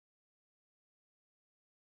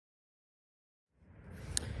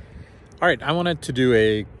All right, I wanted to do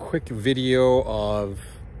a quick video of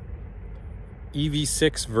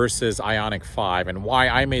EV6 versus Ionq5 and why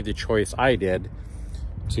I made the choice I did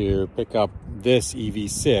to pick up this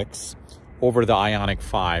EV6 over the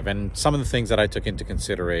Ionq5 and some of the things that I took into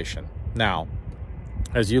consideration. Now,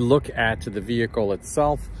 as you look at the vehicle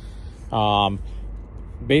itself,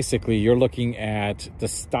 basically you're looking at the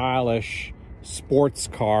stylish sports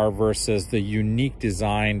car versus the unique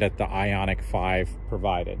design that the Ionq5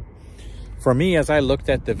 provided. For me, as I looked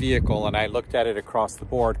at the vehicle and I looked at it across the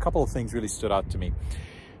board, a couple of things really stood out to me.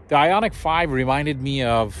 The Ionq5 reminded me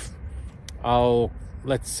of,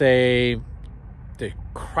 let's say, the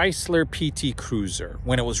Chrysler PT Cruiser.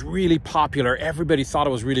 When it was really popular, everybody thought it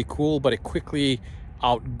was really cool, but it quickly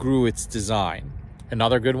outgrew its design.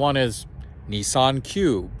 Another good one is Nissan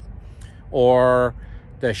Cube or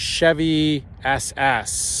the Chevy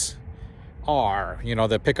SS R, you know,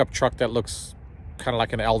 the pickup truck that looks kind of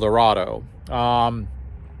like an Eldorado.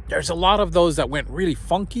 There's a lot of those that went really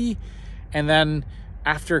funky, and then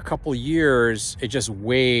after a couple years it just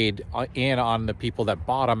weighed in on the people that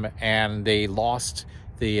bought them and they lost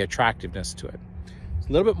the attractiveness to it. It's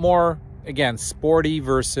a little bit more, again, sporty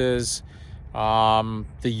versus the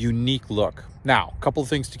unique look. Now, a couple of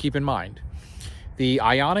things to keep in mind. The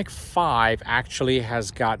Ionq5 actually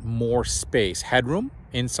has got more space, headroom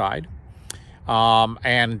inside,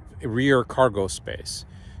 and rear cargo space.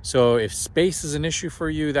 So if space is an issue for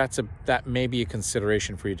you, that may be a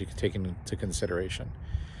consideration for you to take into consideration.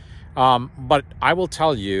 But I will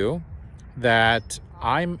tell you that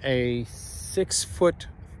I'm a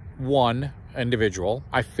 6'1" individual.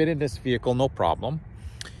 I fit in this vehicle, no problem.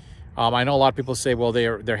 I know a lot of people say, well,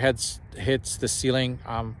 their heads hits the ceiling.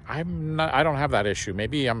 I don't have that issue.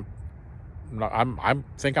 Maybe I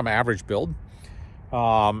think I'm average build.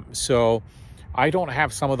 So I don't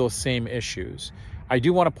have some of those same issues. I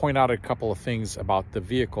do want to point out a couple of things about the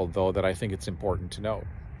vehicle, though, that I think it's important to know.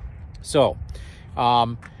 So,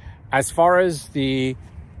 as far as the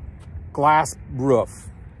glass roof,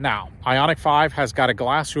 now, Ionq5 has got a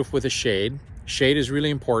glass roof with a shade. Shade is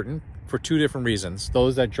really important for two different reasons.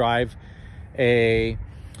 Those that drive a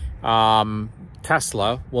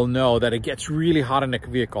Tesla will know that it gets really hot in a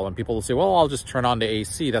vehicle, and people will say, well, I'll just turn on the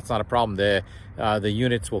AC. That's not a problem. The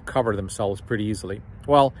units will cover themselves pretty easily.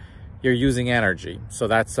 Well, you're using energy, so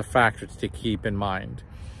that's a factor to keep in mind.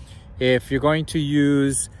 If you're going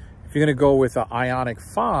to go with the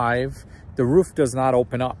Ionq5, the roof does not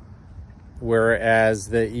open up, whereas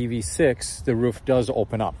the EV6, the roof does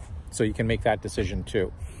open up. So you can make that decision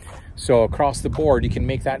too. So across the board, you can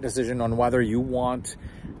make that decision on whether you want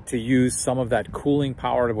to use some of that cooling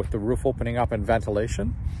power with the roof opening up and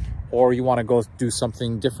ventilation, or you want to go do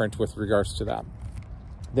something different with regards to that.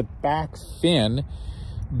 The back fin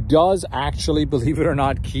does actually, believe it or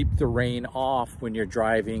not, keep the rain off when you're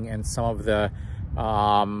driving and some of the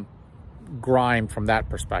grime from that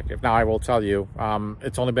perspective. Now, I will tell you,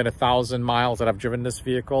 it's only been 1,000 miles that I've driven this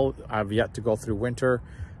vehicle. I've yet to go through winter.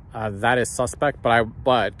 That is suspect,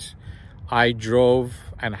 but I drove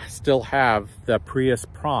and still have the Prius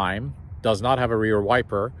Prime, does not have a rear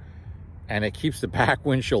wiper, and it keeps the back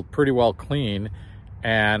windshield pretty well clean,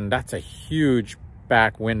 and that's a huge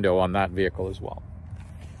back window on that vehicle as well.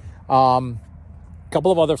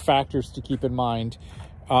 Couple of other factors to keep in mind.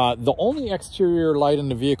 The only exterior light in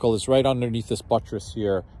the vehicle is right underneath this buttress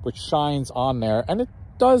here, which shines on there, and it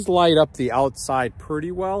does light up the outside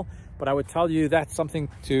pretty well. But I would tell you that's something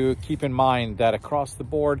to keep in mind, that across the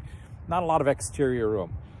board, not a lot of exterior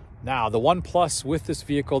room. Now, the one plus with this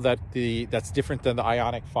vehicle that's different than the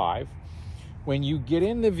Ionq5, when you get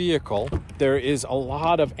in the vehicle, there is a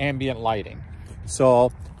lot of ambient lighting.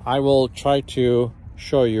 So I will try to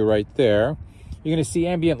show you right there. You're going to see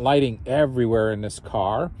ambient lighting everywhere in this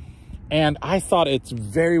car. And I thought it's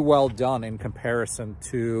very well done in comparison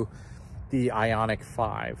to the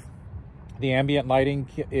Ionq5. The ambient lighting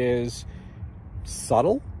is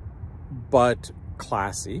subtle, but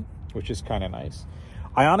classy, which is kind of nice.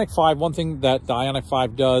 Ionq5, one thing that the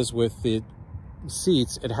Ionq5 does with the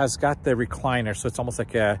seats, it has got the recliner, so it's almost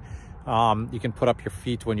like a, you can put up your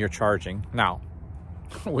feet when you're charging. Now,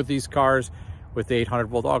 with these cars, with the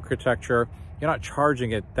 800-volt architecture, you're not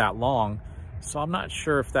charging it that long, so I'm not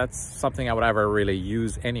sure if that's something I would ever really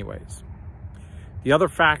use anyways. The other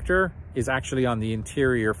factor is actually on the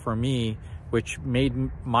interior for me, which made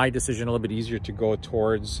my decision a little bit easier to go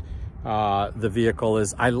towards the vehicle,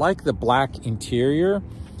 is I like the black interior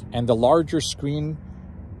and the larger screen,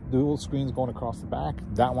 dual screens going across the back.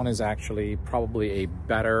 That one is actually probably a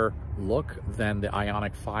better look than the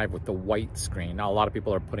Ionq5 with the white screen. Now, a lot of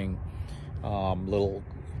people are putting little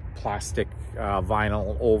plastic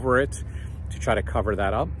vinyl over it to try to cover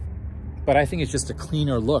that up. But I think it's just a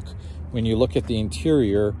cleaner look when you look at the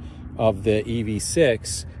interior of the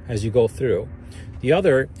EV6 as you go through. The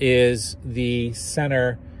other is the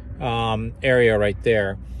center area right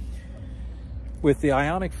there. With the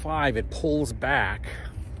Ionq5, it pulls back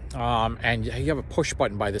and you have a push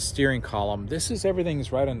button by the steering column.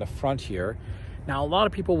 Everything's right on the front here. Now, a lot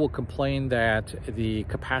of people will complain that the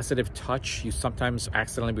capacitive touch, you sometimes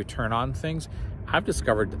accidentally turn on things. I've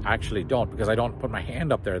discovered I actually don't, because I don't put my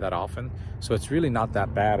hand up there that often. So it's really not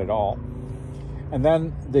that bad at all. And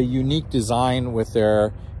then the unique design with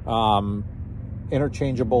their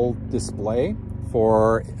interchangeable display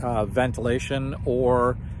for ventilation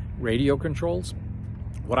or radio controls.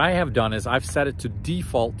 What I have done is I've set it to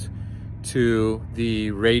default to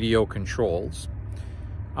the radio controls.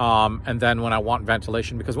 And then when I want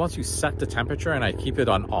ventilation, because once you set the temperature and I keep it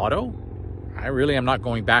on auto, I really am not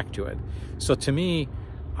going back to it. So to me,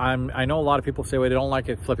 I know a lot of people say, well, they don't like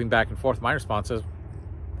it flipping back and forth. My response is,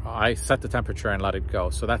 I set the temperature and let it go.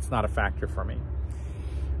 So that's not a factor for me.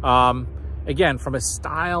 Again, from a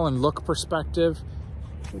style and look perspective,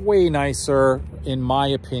 way nicer, in my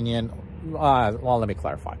opinion. Well, let me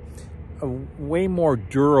clarify. Way more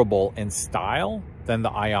durable in style than the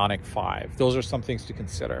Ionq5. Those are some things to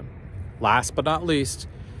consider. Last but not least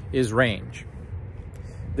is range.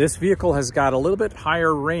 This vehicle has got a little bit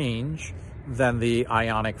higher range than the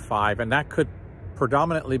Ionq5, and that could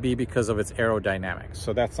predominantly be because of its aerodynamics.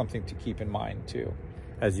 So that's something to keep in mind too,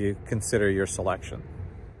 as you consider your selection.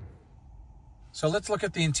 So let's look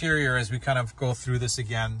at the interior as we kind of go through this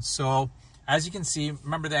again. So as you can see,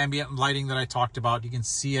 remember the ambient lighting that I talked about? You can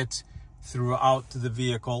see it throughout the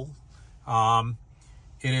vehicle.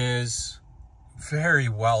 It is very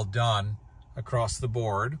well done across the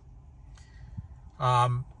board.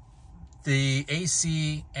 The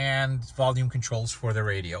AC and volume controls for the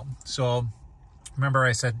radio. So remember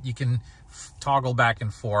I said you can toggle back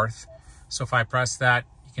and forth. So if I press that,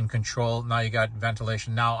 you can control, now you got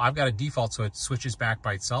ventilation. Now I've got a default, so it switches back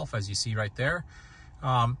by itself, as you see right there.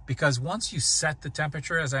 Because once you set the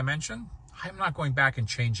temperature, as I mentioned, I'm not going back and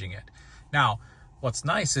changing it. Now, what's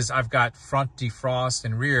nice is I've got front defrost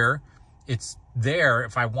and rear. It's there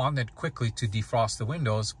if I want it quickly to defrost the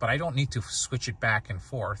windows, but I don't need to switch it back and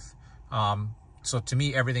forth. So to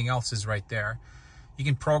me, everything else is right there. You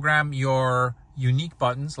can program your unique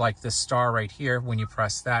buttons like the star right here. When you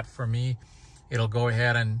press that, for me, it'll go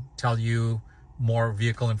ahead and tell you more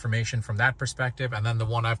vehicle information from that perspective. And then the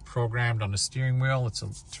one I've programmed on the steering wheel,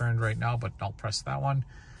 it's turned right now, but I'll press that one.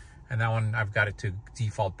 And that one, I've got it to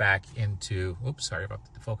default back into, oops, sorry about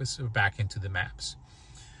the focus, back into the maps.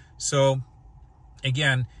 So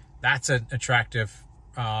again, that's an attractive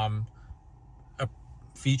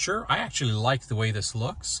feature. I actually like the way this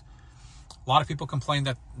looks. A lot of people complain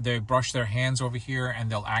that they brush their hands over here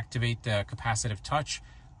and they'll activate the capacitive touch.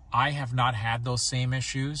 I have not had those same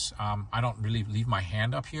issues. I don't really leave my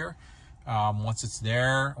hand up here. Once it's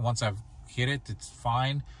there, once I've hit it, it's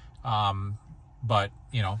fine. But,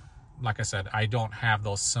 you know, like I said, I don't have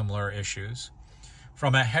those similar issues.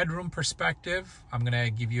 From a headroom perspective, I'm going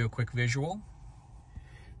to give you a quick visual.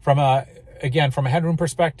 Again, from a headroom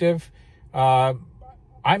perspective, I'm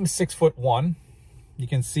 6'1". You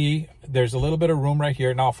can see there's a little bit of room right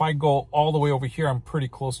here. Now, if I go all the way over here, I'm pretty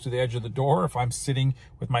close to the edge of the door if I'm sitting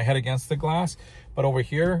with my head against the glass. But over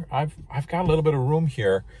here, I've got a little bit of room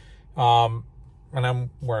here, and I'm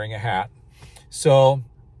wearing a hat. So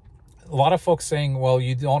a lot of folks saying, well,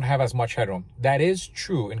 you don't have as much headroom. That is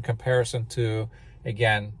true in comparison to,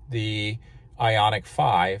 again, the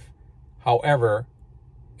Ionq5. However,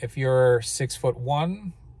 if you're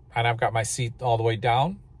 6'1", and I've got my seat all the way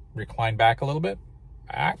down, recline back a little bit,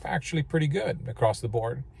 actually pretty good across the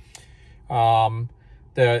board.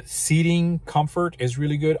 The seating comfort is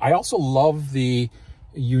really good. I also love the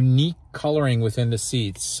unique coloring within the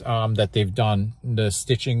seats that they've done. The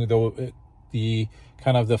stitching, the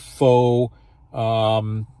kind of the faux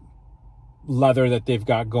leather that they've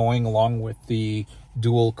got going along with the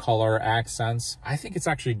dual color accents. I think it's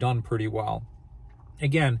actually done pretty well.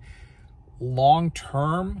 Again, long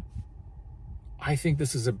term, I think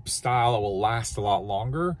this is a style that will last a lot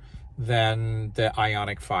longer than the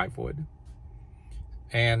Ionq5 would.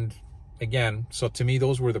 And again, so to me,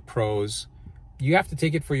 those were the pros. You have to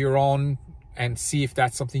take it for your own and see if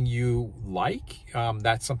that's something you like.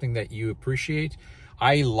 That's something that you appreciate.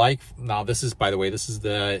 I like, now this is, by the way, this is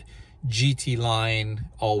the GT line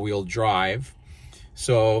all-wheel drive.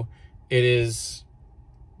 So it is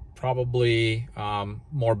probably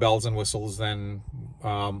more bells and whistles than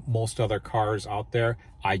most other cars out there.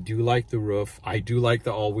 I do like the roof. I do like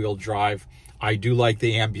the all-wheel drive. I do like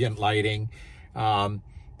the ambient lighting.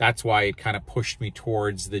 That's why it kind of pushed me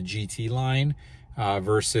towards the GT line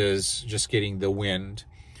versus just getting the Wind.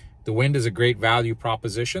 The Wind is a great value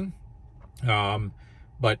proposition.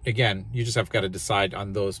 But again, you just have got to decide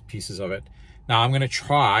on those pieces of it. Now I'm going to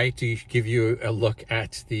try to give you a look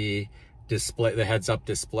at the display, the heads-up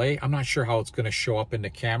display. I'm not sure how it's going to show up in the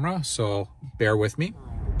camera, so bear with me.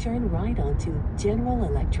 Turn right onto General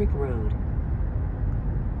Electric Road.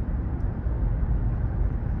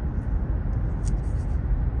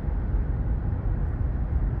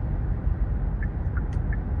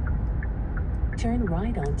 Turn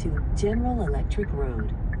right onto General Electric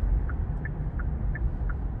Road.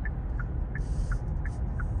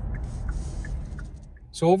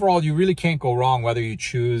 So overall, you really can't go wrong whether you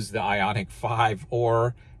choose the Ionq 5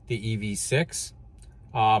 or the EV6.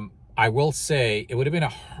 I will say it would have been a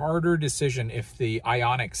harder decision if the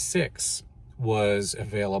Ionq 6 was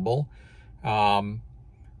available,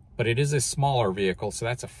 but it is a smaller vehicle, so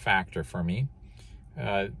that's a factor for me.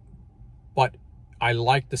 But I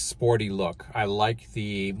like the sporty look. I like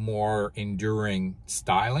the more enduring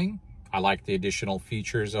styling. I like the additional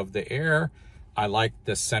features of the Air. I like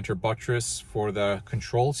the center buttress for the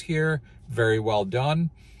controls here. Very well done.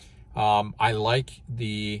 I like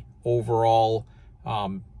the overall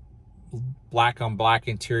black on black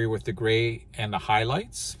interior with the gray and the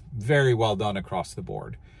highlights. Very well done across the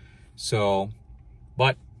board. So,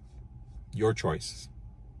 but your choice.